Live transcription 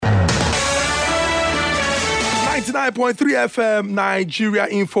89.3 FM Nigeria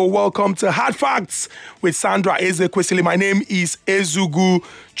Info. Welcome to Hard Facts with Sandra Ezekwesili. My name is Ezugu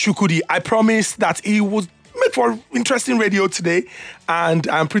Chukudi. I promised that it would make for interesting radio today, and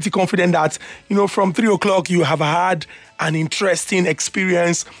I'm pretty confident that, from 3 o'clock you have had an interesting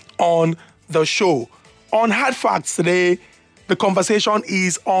experience on the show. On Hard Facts today, the conversation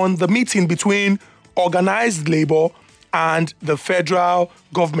is on the meeting between organized labor and the federal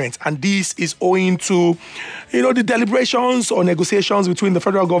government. And this is owing to, the deliberations or negotiations between the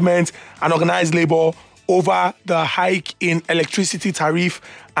federal government and organized labor over the hike in electricity tariff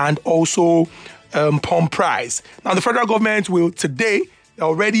and also pump price. Now, the federal government will today,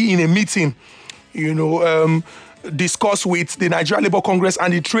 already in a meeting, discuss with the Nigeria Labour Congress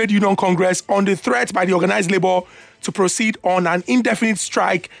and the Trade Union Congress on the threat by the organized labor to proceed on an indefinite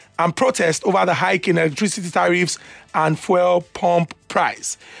strike and protest over the hike in electricity tariffs and fuel pump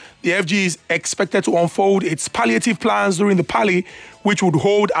price. The FG is expected to unfold its palliative plans during the Pali, which would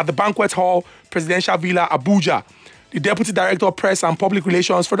hold at the Banquet Hall, Presidential Villa, Abuja. The Deputy Director of Press and Public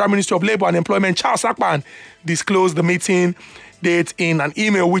Relations, Federal Ministry of Labour and Employment, Charles Akpan, disclosed the meeting date in an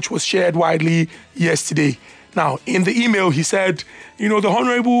email which was shared widely yesterday. Now, in the email, he said, the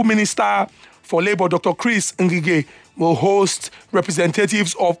Honorable Minister for Labour, Dr. Chris Ngige, will host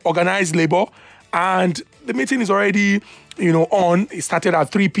representatives of organized labor, and the meeting is already, on. It started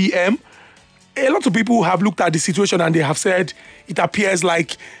at 3 p.m. A lot of people have looked at the situation and they have said it appears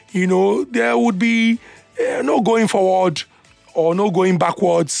like, there would be no going forward or no going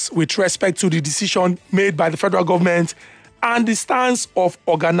backwards with respect to the decision made by the federal government and the stance of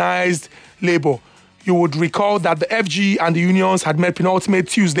organized labor. You would recall that the FG and the unions had met penultimate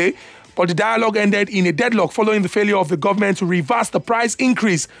Tuesday, but the dialogue ended in a deadlock following the failure of the government to reverse the price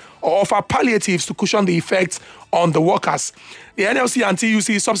increase or offer palliatives to cushion the effects on the workers. The NLC and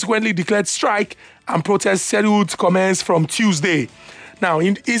TUC subsequently declared strike and protest scheduled to commence from Tuesday. Now,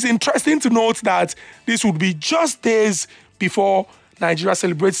 it is interesting to note that this would be just days before Nigeria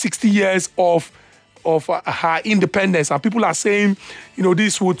celebrates 60 years of her independence. And people are saying,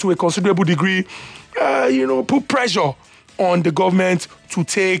 this would, to a considerable degree, put pressure on the government to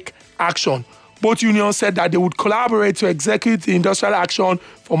take action. Both unions said that they would collaborate to execute the industrial action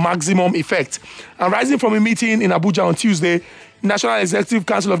for maximum effect. And rising from a meeting in Abuja on Tuesday, the National Executive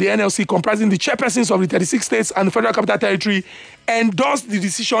Council of the NLC, comprising the chairpersons of the 36 states and the Federal Capital Territory, endorsed the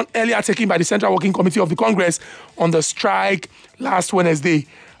decision earlier taken by the Central Working Committee of the Congress on the strike last Wednesday.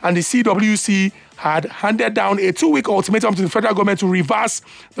 And the CWC had handed down a 2-week ultimatum to the federal government to reverse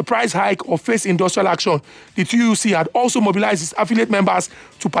the price hike or face industrial action. The TUC had also mobilized its affiliate members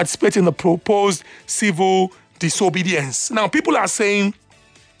to participate in the proposed civil disobedience. Now, people are saying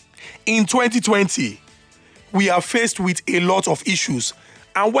in 2020, we are faced with a lot of issues.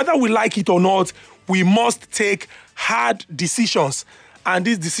 And whether we like it or not, we must take hard decisions. And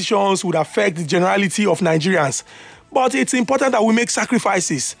these decisions would affect the generality of Nigerians. But it's important that we make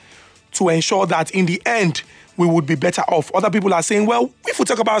sacrifices to ensure that in the end, we would be better off. Other people are saying, well, if we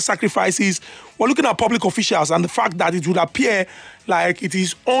talk about sacrifices, we're looking at public officials and the fact that it would appear like it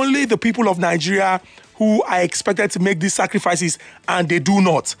is only the people of Nigeria who are expected to make these sacrifices, and they do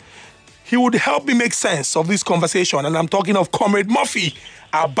not. He would help me make sense of this conversation, and I'm talking of Comrade Murphy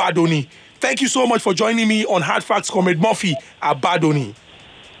Abadoni. Thank you so much for joining me on Hard Facts, Comrade Murphy Abadoni.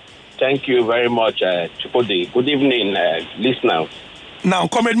 Thank you very much, Chukudi. Good evening, listeners. Now,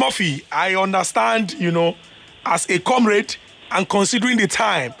 Comrade Murphy, I understand, as a comrade and considering the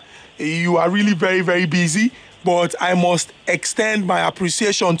time, you are really very, very busy, but I must extend my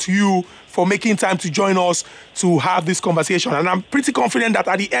appreciation to you for making time to join us to have this conversation. And I'm pretty confident that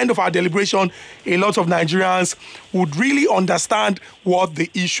at the end of our deliberation, a lot of Nigerians would really understand what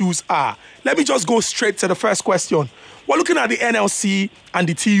the issues are. Let me just go straight to the first question. We're looking at the NLC and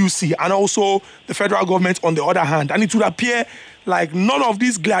the TUC and also the federal government on the other hand. And it would appear like none of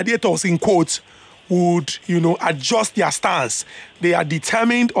these gladiators, in quotes, would, adjust their stance. They are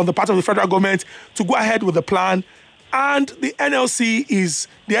determined on the part of the federal government to go ahead with the plan. And the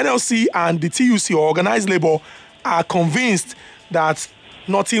NLC and the TUC, or organized labor, are convinced that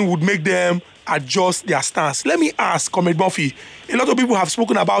nothing would make them adjust their stance. Let me ask, Comrade Murphy, a lot of people have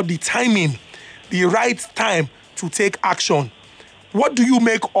spoken about the timing, the right time to take action. What do you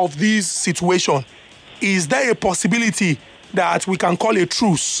make of this situation? Is there a possibility that we can call a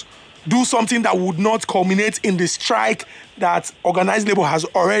truce, do something that would not culminate in the strike that organized labor has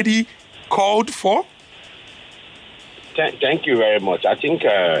already called for? Thank you very much. I think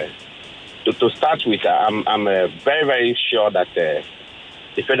to start with, I'm very, very sure that the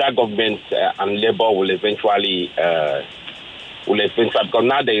federal government and labor will eventually will explain that, because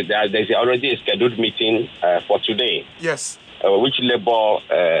now there's already a scheduled meeting for today. Yes. Which Labour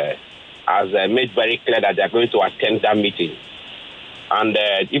has made very clear that they are going to attend that meeting. And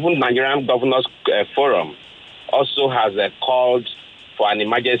even Nigerian Governors Forum also has called for an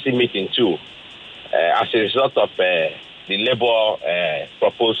emergency meeting too, as a result of the Labour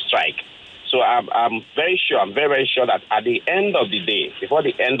proposed strike. So I'm very sure that at the end of the day, before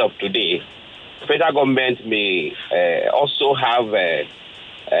the end of today, federal government may also have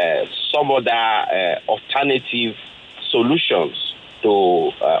some other alternative solutions to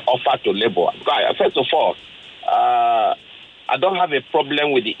offer to Labour. First of all, I don't have a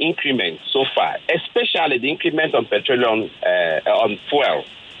problem with the increment so far, especially the increment on petroleum, on fuel.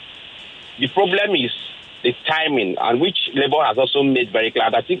 The problem is the timing, and which Labour has also made very clear.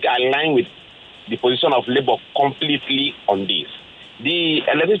 I think I align with the position of Labour completely on this. The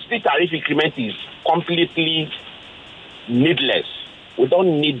electricity tariff increment is completely needless. We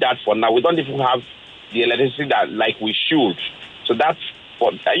don't need that for now. We don't even have the electricity that like we should. So that's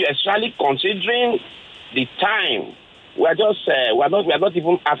for, especially considering the time. We are not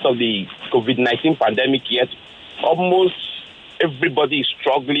even out of the COVID-19 pandemic yet. Almost everybody is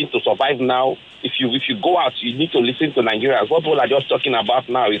struggling to survive now. If you go out, you need to listen to Nigerians. What people are just talking about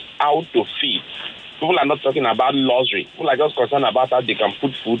now is how to feed. People are not talking about luxury. People are just concerned about how they can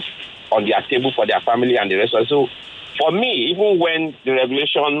put food on their table for their family and the rest. So for me, even when the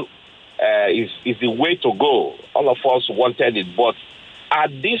regulation is the way to go, all of us wanted it. But at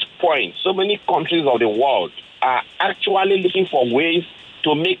this point, so many countries of the world are actually looking for ways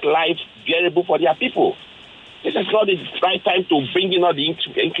to make life bearable for their people. This is not the right time to bring in all the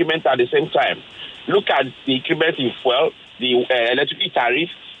increment at the same time. Look at the increment in fuel, the electricity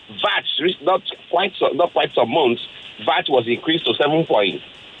tariff, VAT, not quite some months, VAT was increased to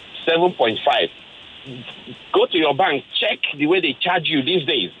 7.5. Go to your bank, check the way they charge you these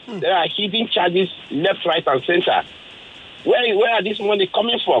days. There are hidden charges left, right, and center. Where are this money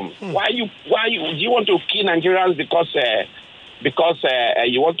coming from? Why do you want to kill Nigerians because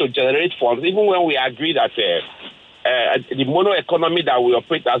you want to generate funds, even when we agree that the mono economy that we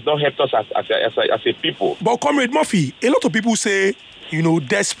operate has not helped us as a people. But Comrade Murphy, a lot of people say,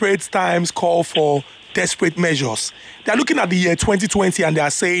 desperate times call for desperate measures. They're looking at the year 2020 and they are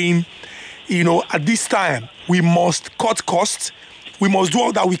saying, at this time, we must cut costs. We must do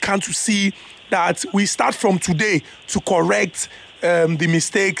all that we can to see that we start from today to correct the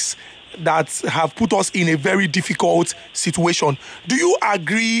mistakes that have put us in a very difficult situation. Do you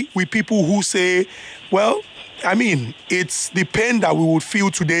agree with people who say, well, it's the pain that we would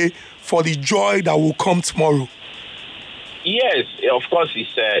feel today for the joy that will come tomorrow? Yes, of course,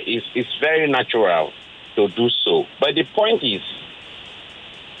 it's very natural to do so. But the point is,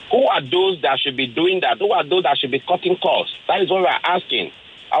 who are those that should be doing that? Who are those that should be cutting costs? That is what we're asking.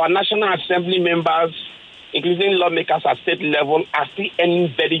 Our National Assembly members, including lawmakers at state level, are still earning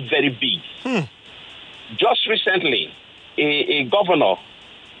very, very big. Just recently, a governor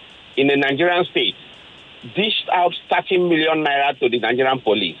in a Nigerian state dished out 30 million naira to the Nigerian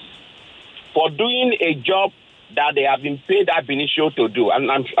police for doing a job that they have been paid ab initio to do. And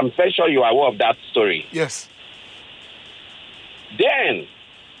I'm very sure you are aware of that story. Yes. Then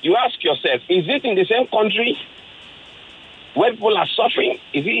you ask yourself, is it in the same country where people are suffering?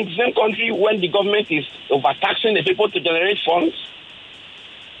 Is it in the same country when the government is overtaxing the people to generate funds?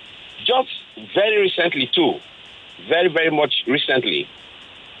 Just very recently too, very, very much recently,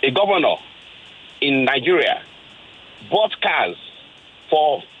 a governor in Nigeria bought cars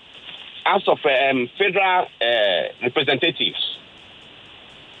for House of Federal Representatives.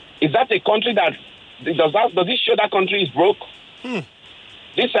 Is that a country does it show that country is broke?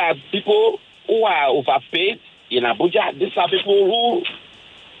 These are people who are overpaid in Abuja. These are people who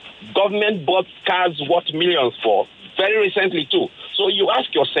government bought cars worth millions for very recently too. So you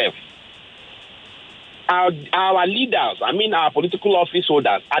ask yourself, our leaders, our political office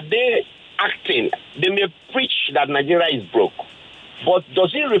holders, are they acting? They may preach that Nigeria is broke, but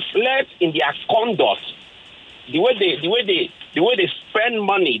does it reflect in their conduct? The way they spend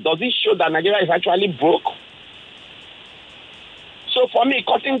money, does it show that Nigeria is actually broke? So for me,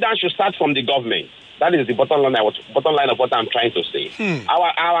 cutting down should start from the government. That is the bottom line of what I'm trying to say.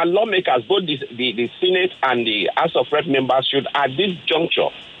 Our lawmakers, both the Senate and the House of Rep members, should at this juncture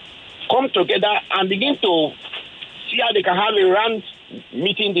come together and begin to see how they can have a round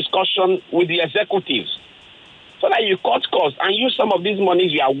meeting discussion with the executives, so that you cut costs and use some of these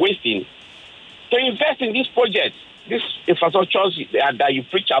monies you are wasting to invest in this project, this infrastructure that you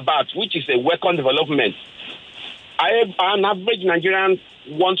preach about, which is a welcome development. An average Nigerian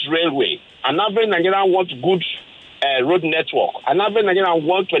wants railway. An average Nigerian wants good road network. An average Nigerian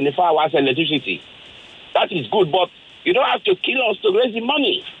wants 24 hours electricity. That is good, but you don't have to kill us to raise the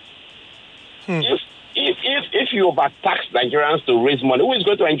money. If you overtax Nigerians to raise money, who is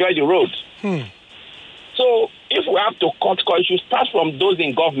going to enjoy the road? So if we have to cut costs, you start from those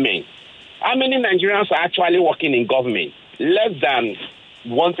in government. How many Nigerians are actually working in government? Less than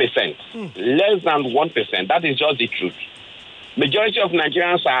 1%. Less than 1%. That is just the truth. Majority of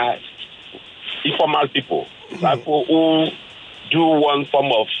Nigerians are informal people. People who do one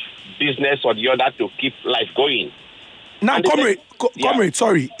form of business or the other to keep life going. Now, comrade,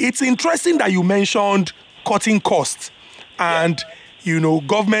 sorry. It's interesting that you mentioned cutting costs and,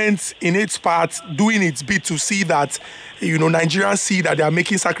 government in its part doing its bit to see that, Nigerians see that they are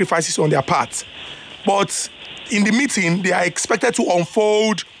making sacrifices on their part. But in the meeting, they are expected to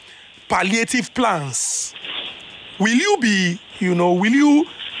unfold palliative plans. Will you be,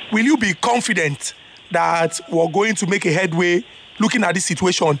 will you be confident that we're going to make a headway looking at this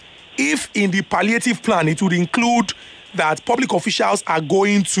situation if in the palliative plan it would include that public officials are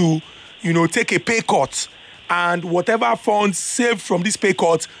going to, take a pay cut and whatever funds saved from this pay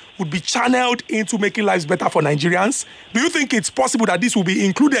cut would be channeled into making lives better for Nigerians? Do you think it's possible that this will be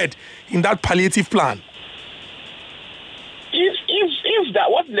included in that palliative plan? If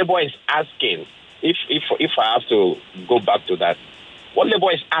that, what Labour is asking, if I have to go back to that, what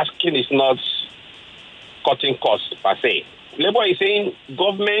Labour is asking is not cutting costs per se. Labour is saying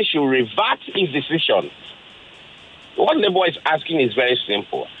government should revert its decision. What Labour is asking is very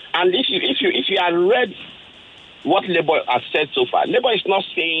simple. And if you have read what Labour has said so far, Labour is not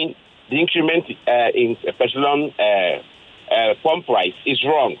saying the increment in petroleum pump price is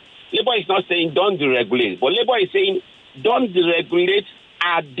wrong. Labour is not saying don't deregulate, but Labour is saying don't deregulate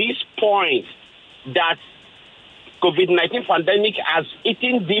at this point that COVID-19 pandemic has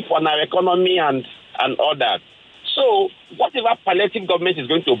eaten deep on our economy and all that. So whatever palliative government is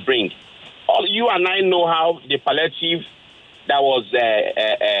going to bring, all you and I know how the palliative that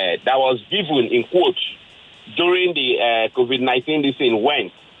was given in quote during the COVID-19 this thing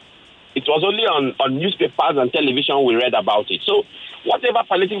went. It was only on newspapers and television we read about it. So whatever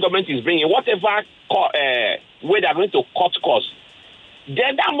palliative government is bringing, whatever way they're going to cut costs,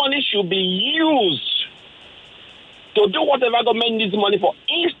 then that money should be used to do whatever government needs money for,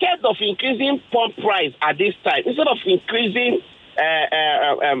 instead of increasing pump price at this time, instead of increasing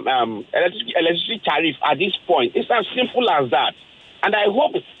electricity tariff at this point. It's as simple as that. And I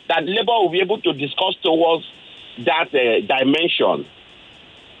hope that Labour will be able to discuss towards that dimension.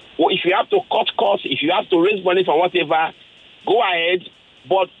 Well, if you have to cut costs, if you have to raise money for whatever, go ahead,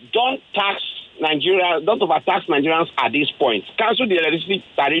 but don't tax Nigeria, don't overtax Nigerians at this point. Cancel the electricity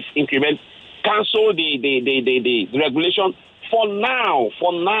tariff increment, cancel the regulation for now.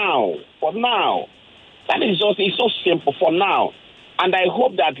 That is just, it's so simple for now. And I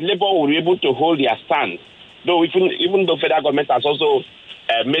hope that Labour will be able to hold their stand. Though even though federal government has also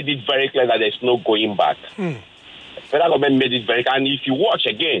made it very clear that there's no going back. Federal government made it very clear. And if you watch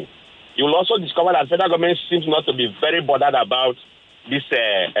again, you'll also discover that federal government seems not to be very bothered about this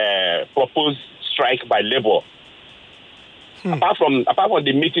proposed strike by Labour. Apart from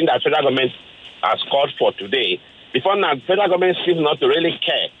the meeting that federal government has called for today, before now, federal government seems not to really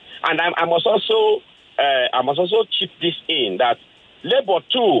care. And I must also chip this in that Labour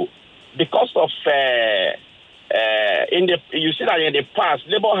too, because of you see that in the past,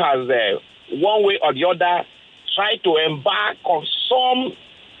 Labour has one way or the other tried to embark on some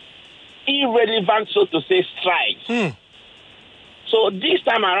irrelevant, so to say, strikes. So this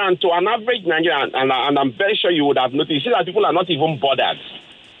time around, to an average Nigerian, and I'm very sure you would have noticed, you see that people are not even bothered.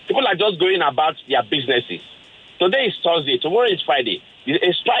 People are just going about their businesses. Today is Thursday, tomorrow is Friday.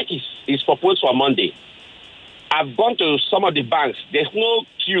 A strike is proposed for Monday. I've gone to some of the banks. There's no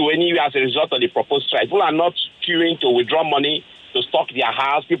queue anywhere as a result of the proposed strike. People are not queuing to withdraw money to stock their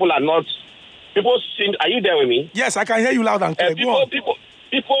house. People seem, are you there with me? Yes, I can hear you loud and clear.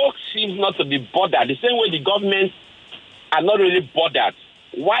 People seem not to be bothered. The same way the government are not really bothered.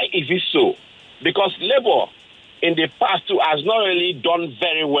 Why is it so? Because Labour in the past too has not really done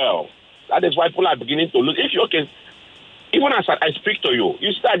very well. That is why people are beginning to lose. If you even as I speak to you,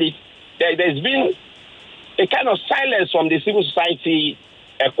 you studied, there's been a kind of silence from the civil society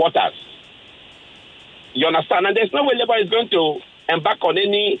quarters. You understand? And there's no way Labour is going to embark on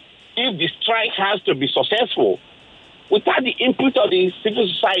any, if the strike has to be successful, without the input of the civil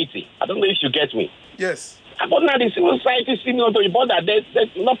society. I don't know if you get me. Yes. But now the civil society seems not to be bothered.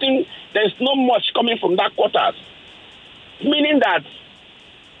 There's not much coming from that quarters. Meaning that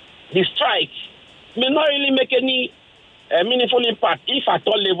the strike may not really make any meaningful impact if at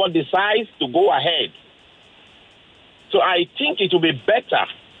all Labour decides to go ahead. So I think it will be better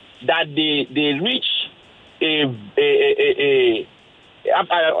that they reach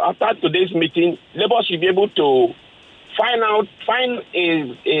after today's meeting, Labour should be able to find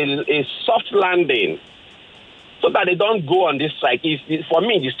a soft landing so that they don't go on this strike. For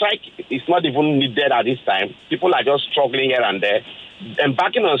me, the strike is not even needed at this time. People are just struggling here and there.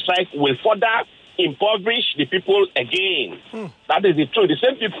 Embarking on strike will further impoverish the people again. That is the truth. The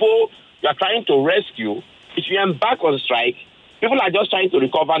same people you are trying to rescue, if you embark on strike, people are just trying to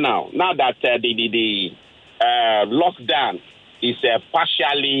recover now. Now that the lockdown is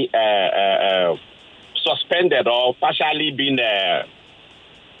partially suspended or partially been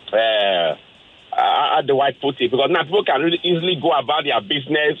how do I put it? Because now people can really easily go about their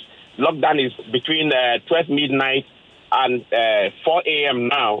business. Lockdown is between 12 midnight and 4 a.m.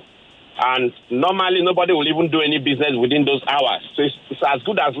 now. And normally nobody will even do any business within those hours. So it's as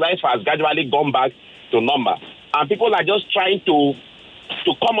good as life has gradually gone back to normal. And people are just trying to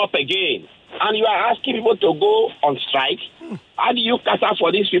come up again. And you are asking people to go on strike. How do you cater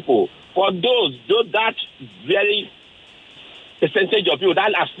for these people? For that very percentage of people,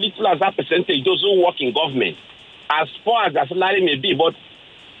 that as little as that percentage, those who work in government, as far as their salary may be, but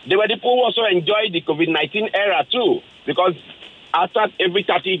they were the people who also enjoyed the COVID-19 era too, because after every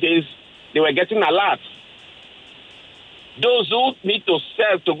 30 days, they were getting alert. Those who need to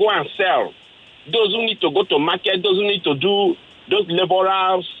sell, to go and sell, those who need to go to market, those who need to do, those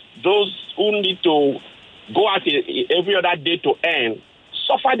laborers, those who need to go out every other day to earn,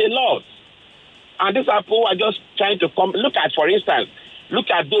 suffer the loss. And these are people who are just trying to come. Look at, for instance, look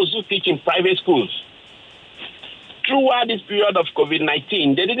at those who teach in private schools. Throughout this period of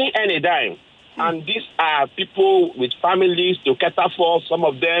COVID-19, they didn't earn a dime. And these are people with families to cater for, some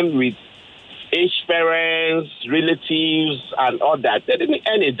of them with aged parents, relatives, and all that. They didn't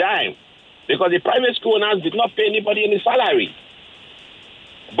earn a dime because the private school owners did not pay anybody any salary.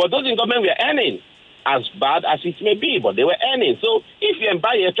 But those in government were earning, as bad as it may be, but they were earning. So if you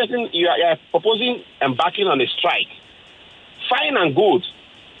are proposing embarking on a strike, fine and good.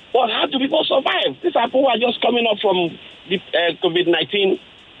 But how do people survive? These are people who are just coming up from the COVID-19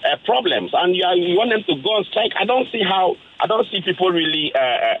 problems, and you want them to go on strike. I don't see people really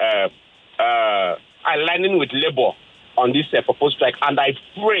aligning with Labour on this proposed strike. And I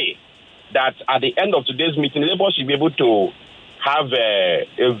pray that at the end of today's meeting, Labour should be able to have a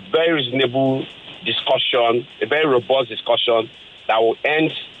very reasonable discussion, a very robust discussion that will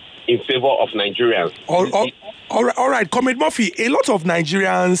end in favor of Nigerians. All right, Comrade Murphy, a lot of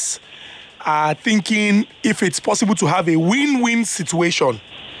Nigerians are thinking if it's possible to have a win-win situation.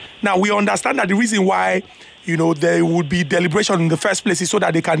 Now, we understand that the reason why, there would be deliberation in the first place is so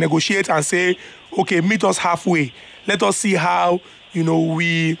that they can negotiate and say, okay, meet us halfway. Let us see how,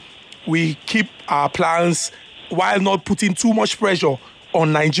 we keep our plans while not putting too much pressure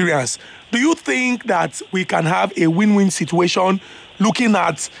on Nigerians. Do you think that we can have a win-win situation looking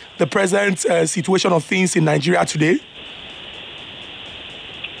at the present situation of things in Nigeria today?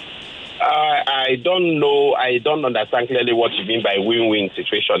 I don't know. I don't understand clearly what you mean by win-win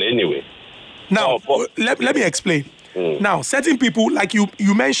situation anyway. Now, let me explain. Now, certain people, like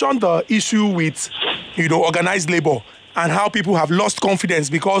you mentioned the issue with, organized labor and how people have lost confidence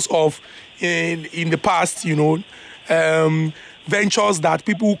because of, in the past, ventures that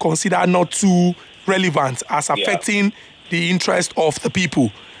people consider not too relevant as affecting the interest of the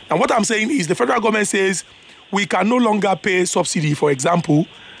people. And what I'm saying is the federal government says we can no longer pay subsidy, for example,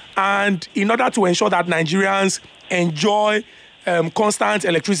 and in order to ensure that Nigerians enjoy constant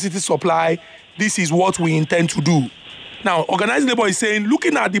electricity supply, this is what we intend to do. Now, organized labor is saying,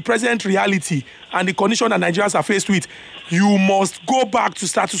 looking at the present reality and the condition that Nigerians are faced with, you must go back to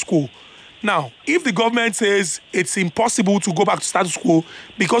status quo. Now, if the government says it's impossible to go back to status quo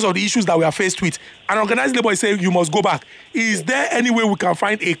because of the issues that we are faced with, and organized labor is saying you must go back, is there any way we can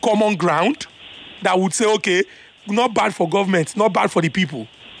find a common ground that would say, okay, not bad for government, not bad for the people?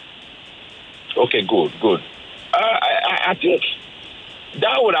 Okay, good. I think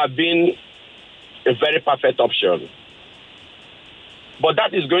that would have been a very perfect option. But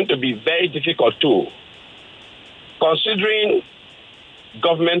that is going to be very difficult too, considering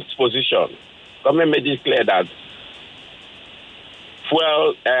government's position. Government made it clear that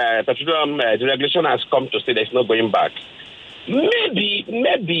petroleum deregulation has come to stay. There's no going back.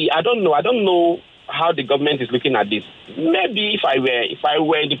 Maybe I don't know how the government is looking at this. Maybe if I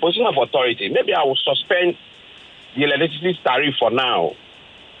were in the position of authority, maybe I would suspend the electricity tariff for now.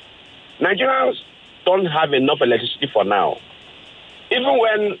 Nigerians don't have enough electricity for now. Even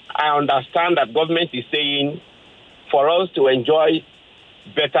when I understand that government is saying for us to enjoy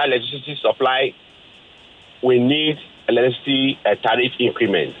better electricity supply, we need electricity tariff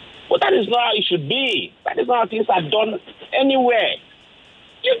increment. But that is not how it should be. That is not how things are done anywhere.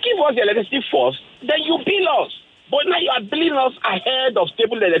 You give us the electricity first, then you bill us. But now you are billing us ahead of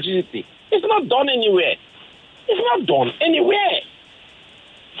stable electricity. It's not done anywhere. It's not done anywhere.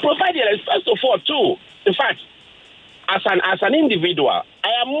 Provide the electricity, first of all, too. In fact, as an individual, I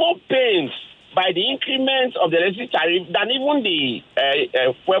am more pained by the increment of the electricity tariff than even the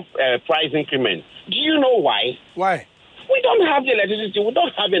price increment. Do you know why? Why? We don't have the electricity. We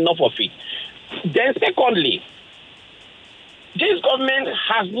don't have enough of it. Then secondly, this government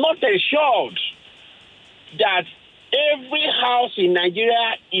has not ensured that every house in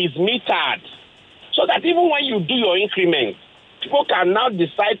Nigeria is metered, so that even when you do your increment, people can now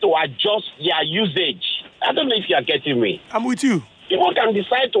decide to adjust their usage. I don't know if you are getting me. I'm with you. People can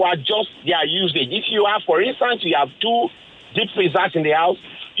decide to adjust their usage. If you have, for instance, you have 2 deep freezers in the house,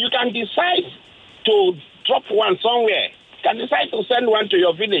 you can decide to drop one somewhere. You can decide to send one to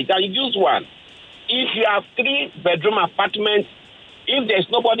your village and use one. If you have 3-bedroom apartments, if there's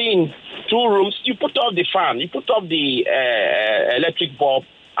nobody in 2 rooms, you put off the fan, you put off the electric bulb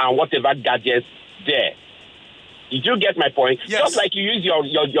and whatever gadgets there. Did you get my point? Yes. Just like you use your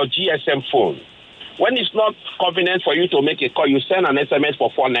GSM phone. When it's not convenient for you to make a call, you send an SMS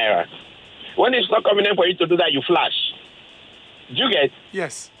for 4 naira. When it's not convenient for you to do that, you flash. Do you get?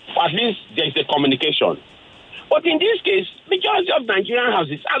 Yes. At least there's the communication. But in this case, majority of Nigerian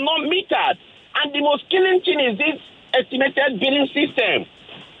houses are not metered. And the most killing thing is this estimated billing system,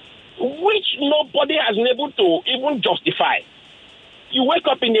 which nobody has been able to even justify. You wake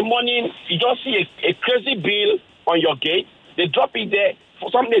up in the morning, you just see a crazy bill on your gate. They drop it there. For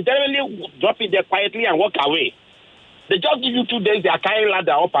some, they generally drop it there quietly and walk away. They just give you 2 days, they are carrying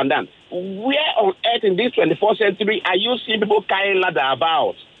ladder up and down. Where on earth in this 21st century are you seeing people carrying ladder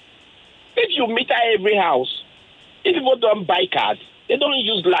about? If you meter every house, if people don't buy cards, they don't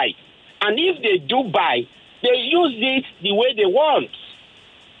use light. And if they do buy, they use it the way they want.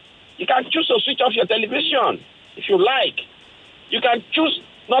 You can choose to switch off your television if you like. You can choose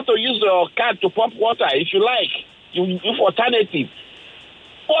not to use your card to pump water if you like. You use alternative.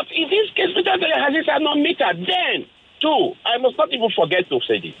 But in this case, because the houses are not metered, then, too, I must not even forget to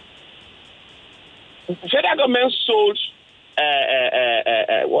say this. Federal government sold,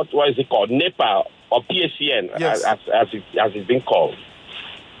 what is it called, NEPA or PACN, yes, as it's been called.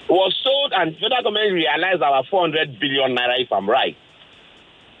 It was sold and federal government realized our 400 billion naira, if I'm right.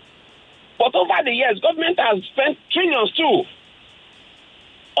 But over the years, government has spent trillions, too,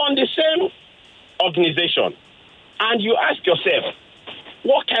 on the same organization. And you ask yourself,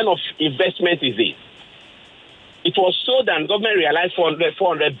 what kind of investment is this? It was sold and government realized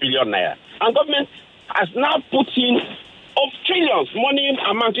 400 billion naira. And government has now put in of trillions, money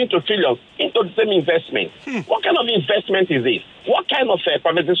amounting to trillions, into the same investment. What kind of investment is this? What kind of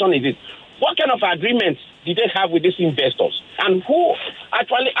privatization is this? What kind of agreements did they have with these investors? And who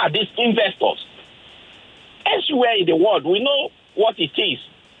actually are these investors? Elsewhere in the world, we know what it is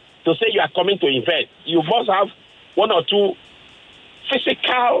to say you are coming to invest. You must have 1 or 2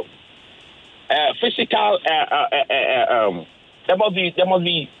 physical. There must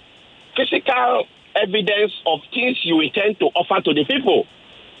be physical evidence of things you intend to offer to the people.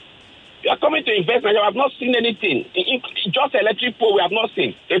 You are coming to invest, and you have not seen anything. Just electric pole, we have not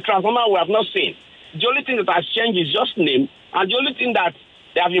seen. A transformer, we have not seen. The only thing that has changed is just name, and the only thing that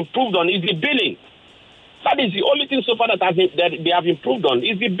they have improved on is the billing. That is the only thing so far that they have improved on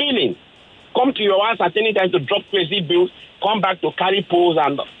is the billing. Come to your house at any time to drop crazy bills, come back to carry poles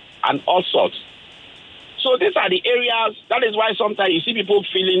and all sorts. So these are the areas. That is why sometimes you see people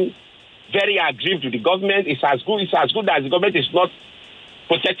feeling very aggrieved with the government. It's as good as the government is not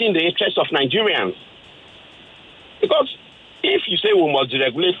protecting the interests of Nigerians. Because if you say we must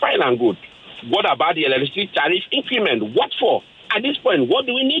deregulate, fine and good. What about the electricity tariff increment? What for? At this point, what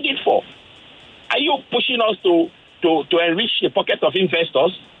do we need it for? Are you pushing us to enrich the pocket of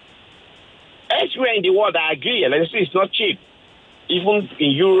investors? Elsewhere in the world, I agree, electricity is not cheap. Even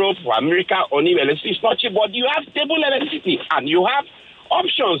in Europe or America, or even electricity is not cheap, but you have stable electricity and you have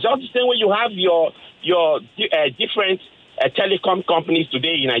options. Just the same way you have your different telecom companies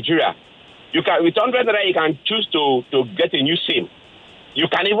today in Nigeria. You can, with 100 naira, you can choose to get a new SIM. You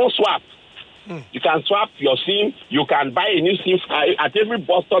can even swap. You can swap your SIM. You can buy a new SIM. At every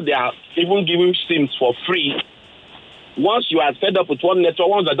bus stop, they are even giving SIMs for free. Once you are fed up with one network,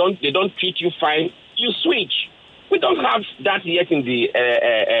 once they don't treat you fine, you switch. We don't have that yet in the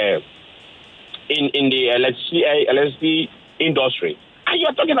electricity industry. And you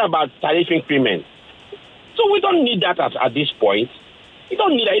are talking about tariff increment. So we don't need that at this point. You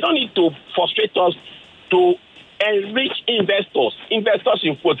don't need that. You don't need to frustrate us to enrich investors. Investors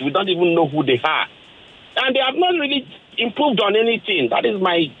in quote, we don't even know who they are. And they have not really improved on anything. That is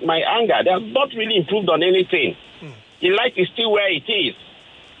my anger. They have not really improved on anything. The light is still where it is.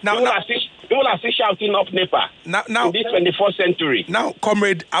 People are still shouting up NEPA in this 21st century. Now,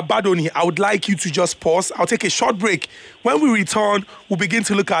 Comrade Abadoni, I would like you to just pause. I'll take a short break. When we return, we'll begin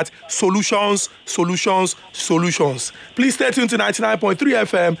to look at solutions. Please stay tuned to 99.3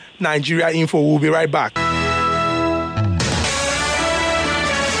 FM, Nigeria Info. We'll be right back.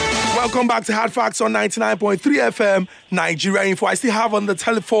 Welcome back to Hard Facts on 99.3 FM, Nigeria Info. I still have on the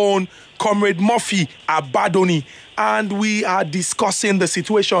telephone Comrade Murphy Abadoni, and we are discussing the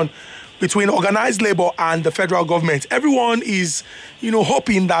situation between organized labor and the federal government. Everyone is,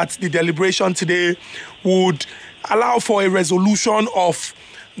 hoping that the deliberation today would allow for a resolution of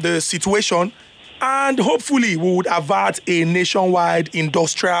the situation, and hopefully we would avert a nationwide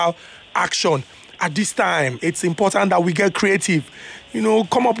industrial action. At this time, it's important that we get creative,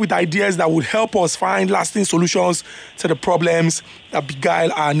 come up with ideas that would help us find lasting solutions to the problems that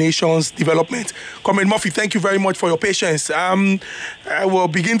beguile our nation's development. Comrade Murphy, thank you very much for your patience. I will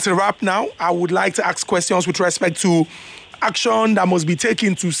begin to wrap now. I would like to ask questions with respect to action that must be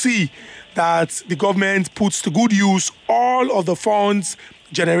taken to see that the government puts to good use all of the funds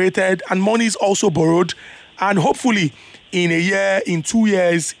generated and monies also borrowed, and hopefully in a year, in 2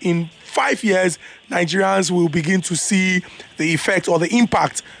 years, in 5 years, Nigerians will begin to see the effect or the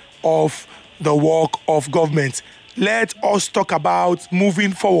impact of the work of government. Let us talk about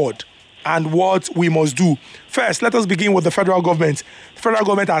moving forward and what we must do. First, let us begin with the federal government. The federal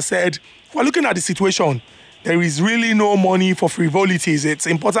government has said, we're looking at the situation. There is really no money for frivolities. It's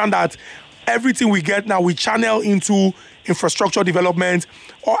important that everything we get now, we channel into infrastructure development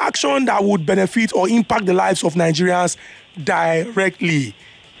or action that would benefit or impact the lives of Nigerians directly.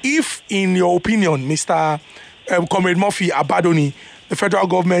 If, in your opinion, Mr. Comrade Murphy Abadoni, the federal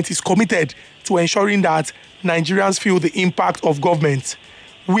government is committed to ensuring that Nigerians feel the impact of government,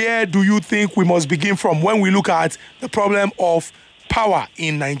 where do you think we must begin from when we look at the problem of power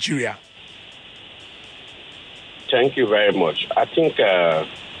in Nigeria? Thank you very much. I think I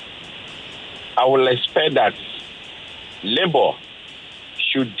will expect that Labour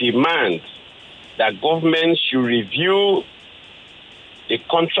should demand that government should review the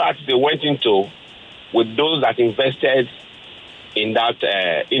contracts they went into with those that invested in that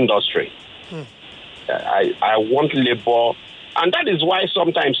industry. I want Labour, and that is why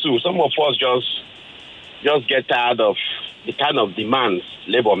sometimes too, some of us just get tired of the kind of demands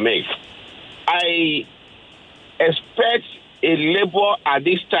Labour makes. I expect a Labour at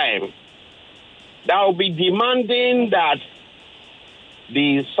this time that will be demanding that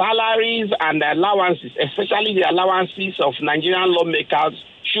the salaries and the allowances, especially the allowances of Nigerian lawmakers,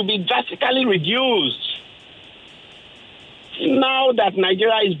 should be drastically reduced. Now that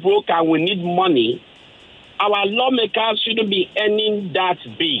Nigeria is broke and we need money, our lawmakers shouldn't be earning that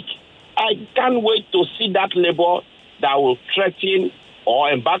big. I can't wait to see that Labour that will threaten or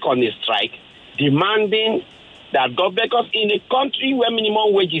embark on a strike, demanding that government, because in a country where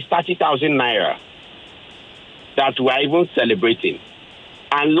minimum wage is 30,000 naira, that we are even celebrating,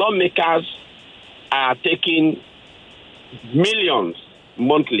 and lawmakers are taking millions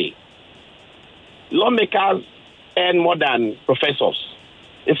monthly. Lawmakers earn more than professors.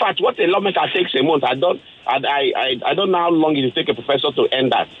 In fact, what a lawmaker takes a month, I don't know how long it will take a professor to earn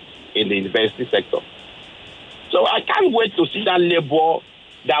that in the university sector. So I can't wait to see that Labour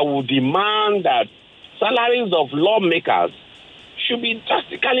that will demand that salaries of lawmakers should be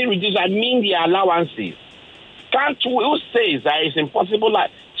drastically reduced. I mean the allowances. Who says that it's impossible?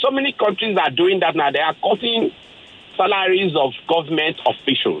 Like, so many countries are doing that now. They are cutting salaries of government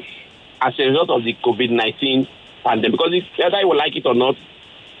officials as a result of the COVID-19 pandemic. Because whether you like it or not,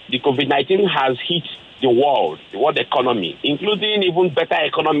 the COVID-19 has hit the world economy, including even better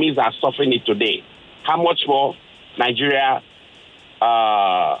economies are suffering it today. How much more Nigeria,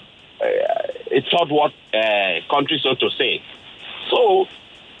 a third world country, so to say. So,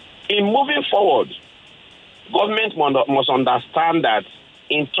 in moving forward, government must understand that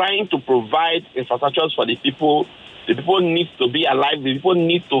in trying to provide infrastructures for the people need to be alive. The people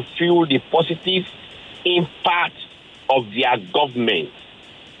need to feel the positive impact of their government.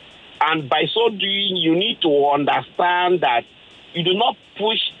 And by so doing, you need to understand that you do not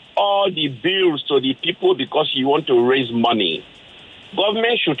push all the bills to the people because you want to raise money.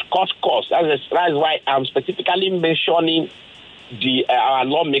 Government should cut costs. That's why I'm specifically mentioning our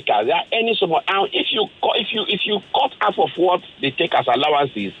lawmakers. There are any support. And if you cut half of what they take as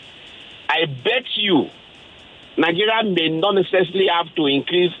allowances, I bet you Nigeria may not necessarily have to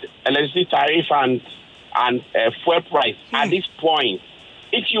increase electricity tariff and and fuel price at this point,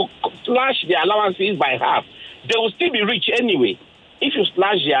 if you slash their allowances by half, they will still be rich anyway. If you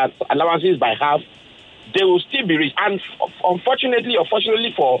slash their allowances by half, they will still be rich. And unfortunately or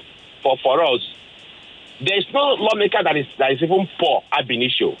fortunately for us, there is no lawmaker that is even poor ab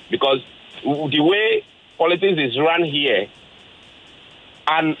initio, because the way politics is run here,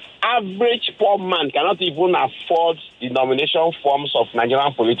 an average poor man cannot even afford the nomination forms of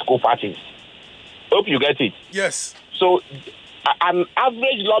Nigerian political parties. Hope you get it. Yes. So an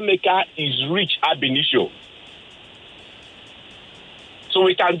average lawmaker is rich ab initio. So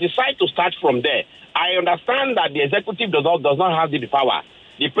we can decide to start from there. I understand that the executive does not have the power.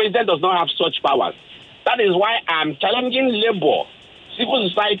 The president does not have such powers. That is why I'm challenging labor, civil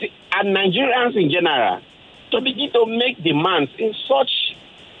society, and Nigerians in general to begin to make demands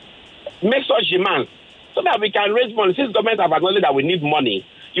demands so that we can raise money. Since government have acknowledged that we need money,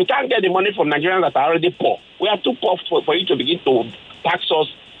 you can't get the money from Nigerians that are already poor. We are too poor for you to begin to tax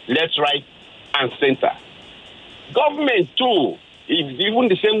us left, right, and center. Government too is even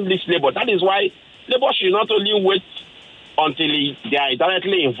the same list labor. That is why labor should not only wait until they are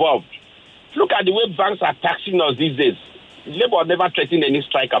directly involved. Look at the way banks are taxing us these days. Labor never threatened any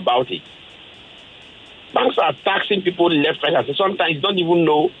strike about it. Banks are taxing people left, right, and center. Sometimes you don't even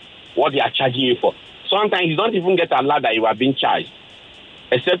know what they are charging you for. Sometimes you don't even get alert that you are being charged,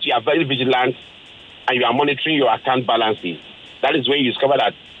 except you are very vigilant and you are monitoring your account balances. That is when you discover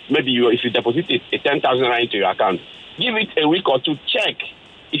that maybe if you deposit a 10,000 naira into your account, give it a week or two, check.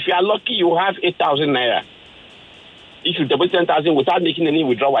 If you are lucky, you have 8,000 naira. If you deposit 10,000 without making any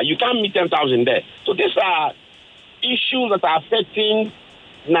withdrawal, you can't meet 10,000 there. So these are issues that are affecting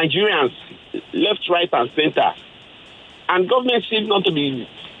Nigerians left, right, and center. And government seems not to be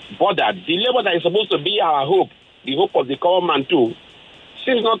bothered. The labor that is supposed to be our hope, the hope of the common man too,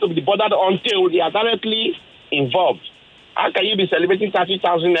 seems not to be bothered until they are directly involved. How can you be celebrating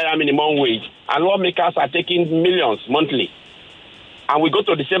 30,000 naira minimum wage and lawmakers are taking millions monthly? And we go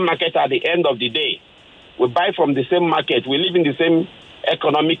to the same market at the end of the day. We buy from the same market. We live in the same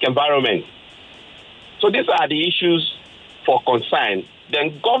economic environment. So these are the issues for concern.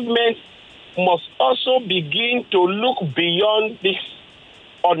 Then government must also begin to look beyond this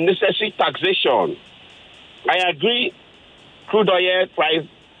unnecessary taxation. I agree, crude oil price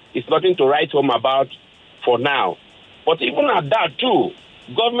is nothing to write home about for now. But even at that too,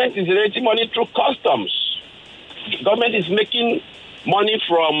 government is generating money through customs. Government is making money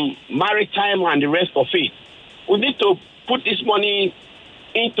from maritime and the rest of it. We need to put this money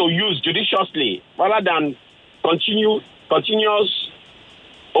into use judiciously rather than continuous continue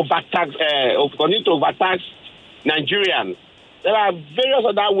to overtax Nigerians. There are various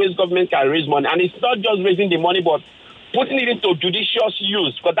other ways government can raise money, and it's not just raising the money, but putting it into judicious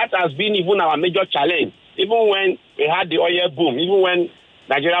use, because that has been even our major challenge. Even when we had the oil boom, even when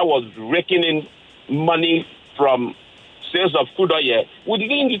Nigeria was raking in money from sales of crude oil, we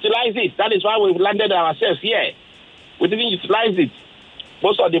didn't utilize it. That is why we landed ourselves here. We didn't utilize it.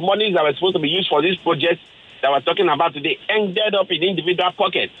 Most of the monies that were supposed to be used for these projects that we're talking about today ended up in individual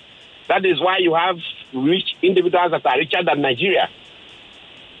pockets. That is why you have rich individuals that are richer than Nigeria.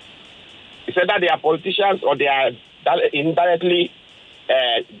 It's either they are politicians or they are directly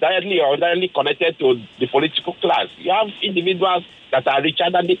or indirectly connected to the political class. You have individuals that are richer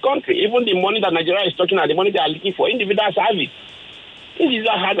than the country. Even the money that Nigeria is talking about, the money they are looking for, individuals have it.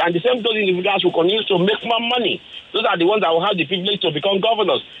 Individuals have, and the same those individuals will continue to make more money. Those are the ones that will have the privilege to become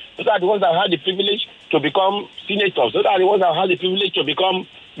governors. Those are the ones that will have the privilege to become senators. Those are the ones that will have the privilege to become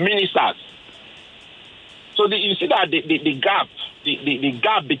ministers. So you see that the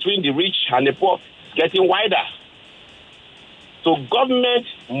gap between the rich and the poor is getting wider. So government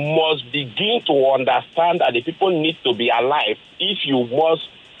must begin to understand that the people need to be alive. If you must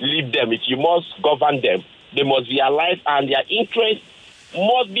lead them, if you must govern them, they must be alive and their interests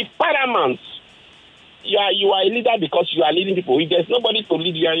must be paramount. You are a leader because you are leading people. If there's nobody to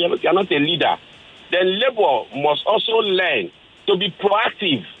lead you, you're not a leader. Then labor must also learn to be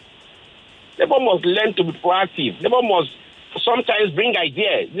proactive. Labor must learn to be proactive. Labor must sometimes bring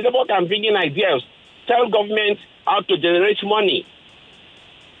ideas. The labor can bring in ideas. Tell government how to generate money.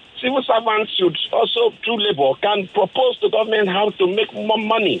 Civil servants should also, through labor, can propose to government how to make more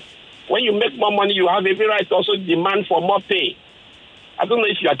money. When you make more money, you have every right to also demand for more pay. I don't know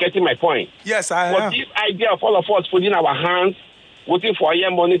if you are getting my point. Yes, I am. But this idea of all of us putting our hands, waiting for a year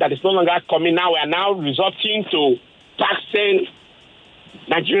money that is no longer coming now, we are now resorting to taxing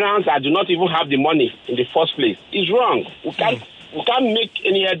Nigerians that do not even have the money in the first place. It's wrong. We can't make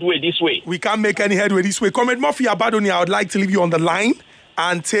any headway this way. We can't make any headway this way. Comrade Murphy Abadoni, I would like to leave you on the line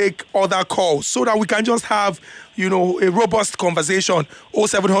and take other calls so that we can just have, a robust conversation.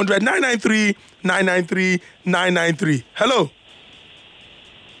 0700 993 993 993. Hello?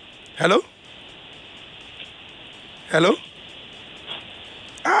 Hello? Hello?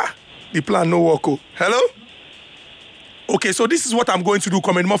 The plan no work. Hello? Okay, so this is what I'm going to do.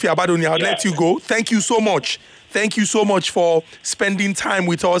 Comment Murphy Abadoni, I'll let you go. Thank you so much. Thank you so much for spending time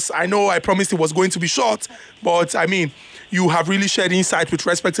with us. I know I promised it was going to be short, but you have really shared insight with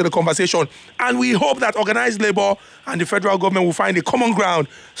respect to the conversation. And we hope that organized labor and the federal government will find a common ground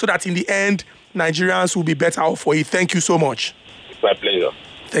so that in the end, Nigerians will be better off for it. Thank you so much. My pleasure.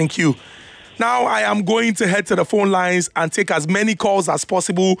 Thank you. Now I am going to head to the phone lines and take as many calls as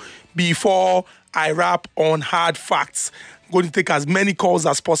possible before I wrap on hard facts. I'm going to take as many calls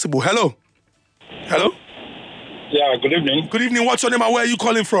as possible. Hello? Hello? Yeah, good evening. Good evening. What's your name and where are you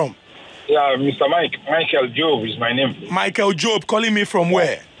calling from? Yeah, Mr. Michael Job is my name. Michael Job, calling me from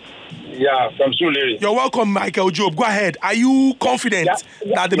where? Yeah, from Sulere. You're welcome, Michael Job. Go ahead. Are you confident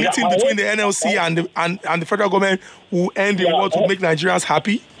that the meeting between the NLC and the federal government will end in what will make Nigerians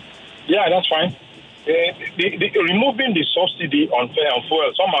happy? Yeah, that's fine. Removing the subsidy on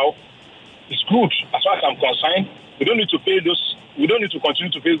fuel somehow is good as far as I'm concerned. We don't need to pay those. We don't need to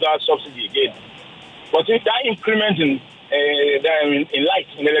continue to pay that subsidy again. But if that increment in light,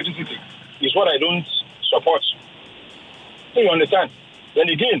 in electricity, is what I don't support. So you understand? Then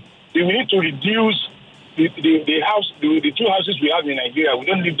again, we need to reduce the two houses we have in Nigeria. We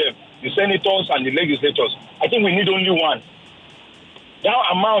don't need them, the senators and the legislators. I think we need only one. That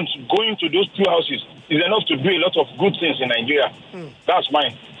amount going to those two houses is enough to do a lot of good things in Nigeria. That's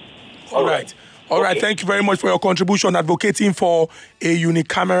mine. All right. All right. Thank you very much for your contribution advocating for a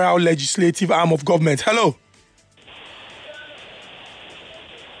unicameral legislative arm of government. Hello.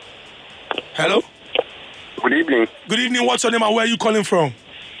 Hello. Good evening. Good evening. What's your name and where are you calling from?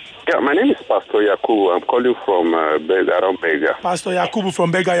 Yeah, my name is Pastor Yakubu. I'm calling from around Bega. Pastor Yakubu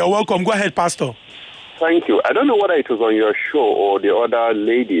from Bega. You're welcome. Go ahead, Pastor. Thank you. I don't know whether it was on your show or the other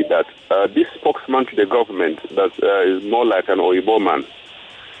lady that this spokesman to the government that is more like an Oyibo man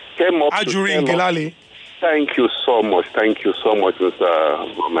came up Ajurin Gilali. Thank you so much. Thank you so much,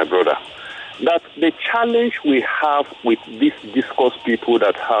 my brother. That the challenge we have with these discourse people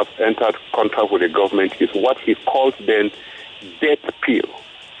that have entered contact with the government is what he calls then death pill.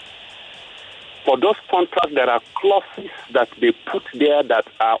 For those contracts, there are clauses that they put there that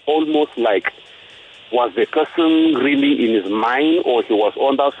are almost like, was the person really in his mind or he was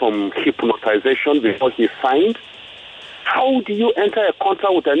under some hypnotization before he signed? How do you enter a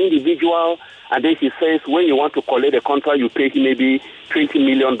contract with an individual and then he says when you want to collect a contract, you pay him maybe $20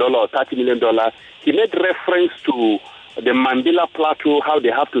 million or $30 million? He made reference to the Mandela Plateau, how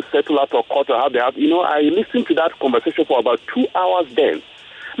they have to settle out of court, or how they have, I listened to that conversation for about 2 hours then.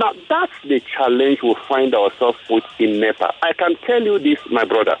 Now, that's the challenge we'll find ourselves with in NEPA. I can tell you this, my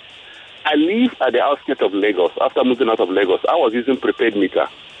brother. I live at the outskirts of Lagos. After moving out of Lagos, I was using prepaid meter.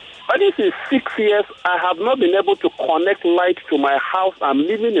 But this is 6 years, I have not been able to connect light to my house. I'm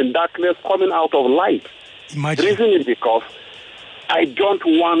living in darkness, coming out of light. Imagine. The reason is because I don't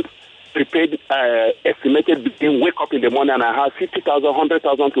want prepaid estimated billing, wake up in the morning and I have 50,000,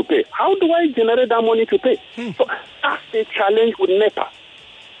 100,000 to pay. How do I generate that money to pay? So that's the challenge with NEPA.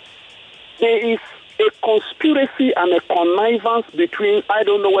 There is a conspiracy and a connivance between, I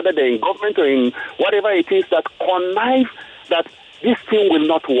don't know whether they're in government or in whatever it is, that connive that this thing will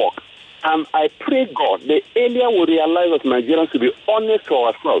not work. And I pray God, the earlier we realize as Nigerians to be honest to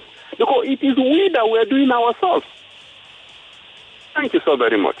ourselves, because it is we that we're doing ourselves. Thank you so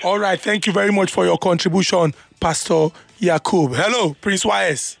very much. All right. Thank you very much for your contribution, Pastor Yakub. Hello, Prince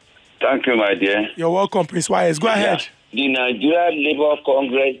Wise. Thank you, my dear. You're welcome, Prince Wise. Go ahead. The Nigeria Labour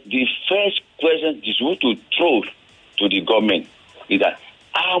Congress, the first question is what to throw to the government is that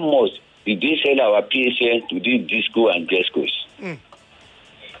how much did they sell our PSN to these disco and Jescos?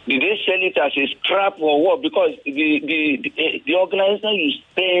 Did they sell it as a scrap or what? Because the organization you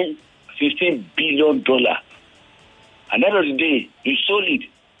spend $15 billion. At the end of the day, you sold it.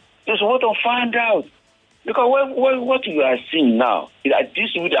 That's what to find out. Because what you are seeing now is that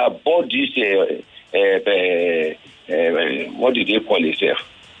this would have bought this, what did they call itself?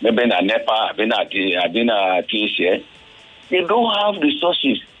 Maybe in a NEPA, been a TSA. They don't have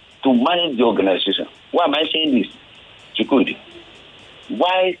resources to manage the organization. Why am I saying this? Security.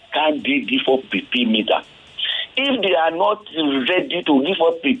 Why can't they give up prepaid meter? If they are not ready to give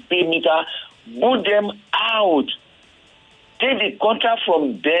up prepaid meter, put them out. Take the contract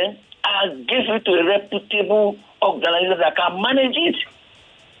from them and give it to a reputable organization that can manage it.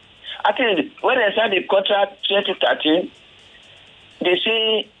 I think when they signed the contract 2013, they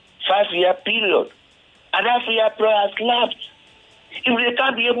say 5-year period. And that 5-year period has lapsed. If they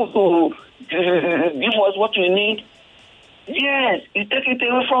can't be able to give us what we need, yes, you take it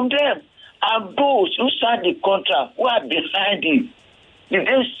away from them. And those who signed the contract, who are behind it, did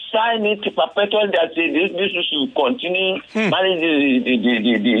they sign it to perpetuate that this should continue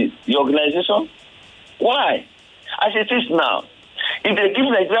managing the organization? Why? As it is now, if they give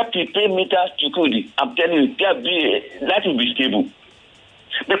Nigeria prepaid meters to Kudi, I'm telling you, that will be stable.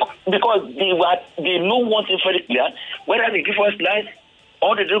 Because they know one thing very clear, whether they give us light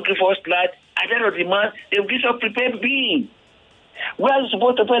or they don't give us light, at the end of the month, they will give us prepaid bill. We are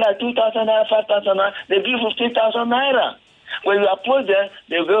supposed to pay like 2,000 naira, 5,000 naira, they give 15,000 naira. When you approach them,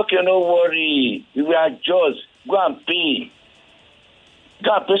 they go, okay, no worry, we are just, go and pay.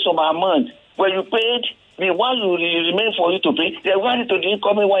 Go and pay some amount. When you paid, the one you remain for you to pay, they want it to the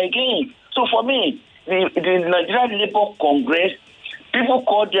incoming one again. So for me, the Nigerian Labour Congress, people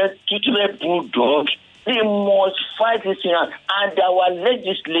call them tutelary bulldogs. They must fight this thing. And our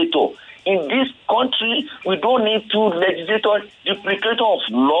legislator in this country, we don't need two legislators, duplicator of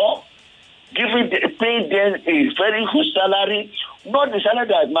law, pay them a very good salary, not the salary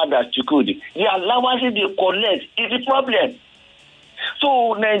that matters to Kudi. The allowances they collect is the problem.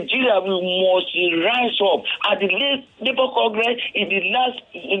 So Nigeria, we must rise up. At the Labour Congress is the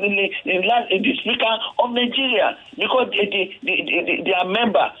speaker of Nigeria, because they are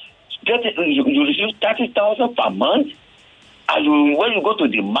member. You receive 30,000 per month, and when you go to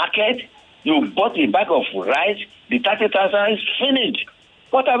the market, you bought a bag of rice, the 30,000 is finished.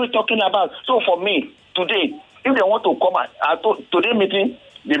 What are we talking about? So for me, today, if they want to come at today's meeting,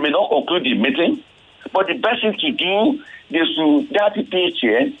 they may not conclude the meeting, but the best thing to do, they should, that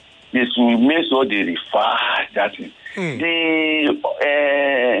PHN, they should make sure they refer that. The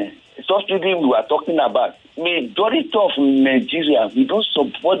subsidy we are talking about, majority of Nigeria, we don't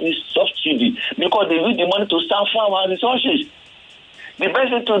support this subsidy because they use the money to start farm our resources. The best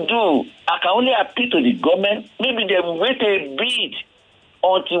thing to do, I can only appeal to the government, maybe they wait a bit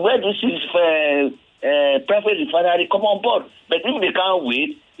until where this is private refinery come on board. But if they can't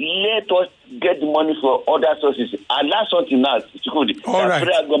wait, let us get the money for other sources. And last something else, the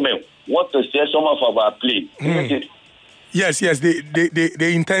federal government want to sell some of our plate. Yes,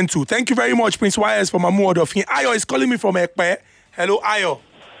 they intend to. Thank you very much, Prince Wires from Amu Odofin. Ayo is calling me from Ekpe. Hello, Ayo.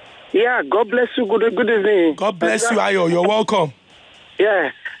 Yeah, God bless you. Good evening. God bless you, Ayo. You're welcome.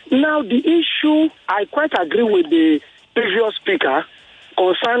 Yeah. Now, the issue, I quite agree with the previous speaker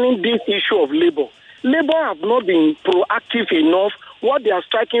concerning this issue of labor. Labor have not been proactive enough. What they are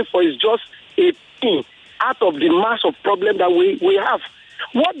striking for is just a thing out of the mass of problem that we have.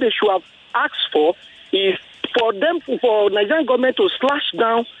 What they should have asked for is for Nigerian government to slash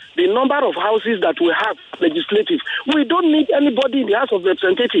down the number of houses that we have legislative. We don't need anybody in the House of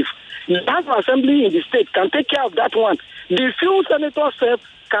Representatives. The House of Assembly in the state can take care of that one. The few senators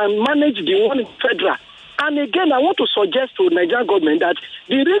can manage the one in federal. And again, I want to suggest to Nigerian government that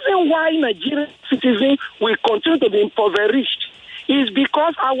the reason why Nigerian citizens will continue to be impoverished is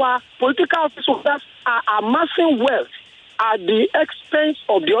because our political officers are amassing wealth at the expense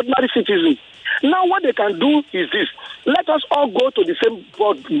of the ordinary citizen. Now what they can do is this. Let us all go to the same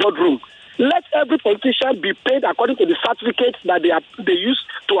boardroom. Let every politician be paid according to the certificates that they use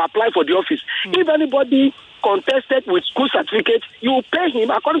to apply for the office. If anybody contested with school certificate, you will pay him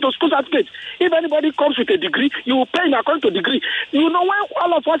according to school certificate. If anybody comes with a degree, you will pay him according to degree. You know, when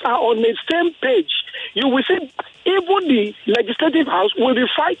all of us are on the same page, you will see even the legislative house will be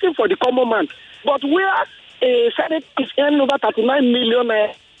fighting for the common man. But where a Senate is earning over 39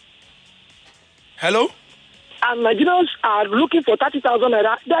 million. Hello? And Nigerians are looking for 30,000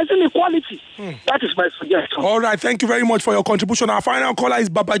 naira. There is inequality. That is my suggestion. All right. Thank you very much for your contribution. Our final caller is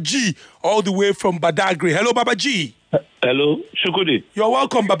Baba G, all the way from Badagry. Hello, Baba G. Hello, Shukudi. You're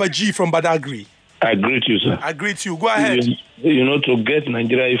welcome, Baba G from Badagry. I greet you, sir. I greet you. Go ahead. You know, to get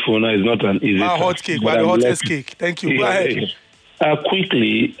Nigeria phone is not an easy task. Hot cake. The hottest cake. Thank you. Go ahead.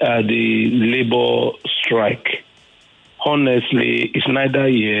 Quickly, the labor strike. Honestly, it's neither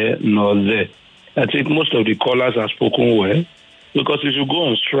here nor there. I think most of the callers have spoken well, because if you go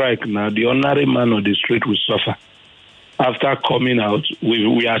on strike now, the ordinary man on the street will suffer. After coming out,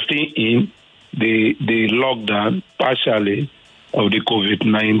 we are still in the lockdown, partially, of the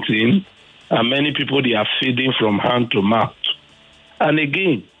COVID-19, and many people, they are feeding from hand to mouth. And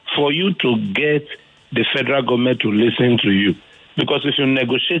again, for you to get the federal government to listen to you, because if you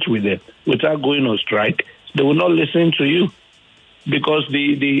negotiate with them without going on strike, they will not listen to you. Because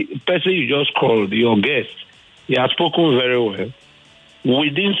the person you just called, your guest, he has spoken very well.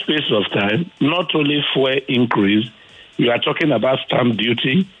 Within space of time, not only fuel increase, You are talking about stamp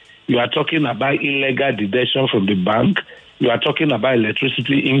duty. You are talking about illegal deduction from the bank. You are talking about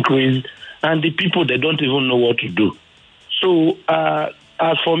electricity increase. And the people, they don't even know what to do. So,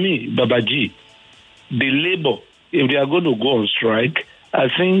 as for me, Babaji, the labor, if they are going to go on strike, I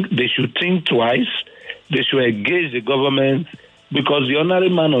think they should think twice. They should engage the government, because the ordinary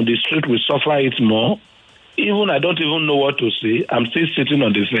man on the street will suffer it more. Even I don't even know what to say. I'm still sitting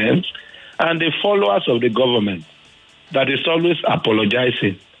on the fence. And the followers of the government that is always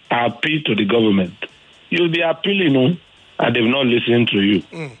apologizing, I appeal to the government. You'll be appealing, and they've not listened to you.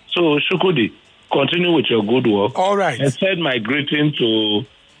 So, Shukudi, continue with your good work. All right. And send my greeting to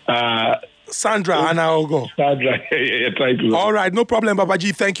Sandra and I'll go. Sandra, thank you. All right, no problem,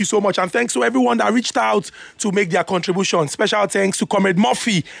 Babaji. Thank you so much. And thanks to everyone that reached out to make their contribution. Special thanks to Comrade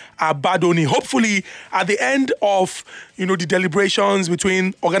Murphy Abadoni. Hopefully, at the end of, the deliberations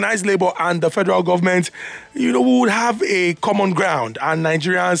between organized labor and the federal government, we would have a common ground and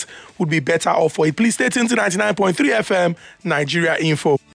Nigerians would be better off for it. Please stay tuned to 99.3 FM, Nigeria Info.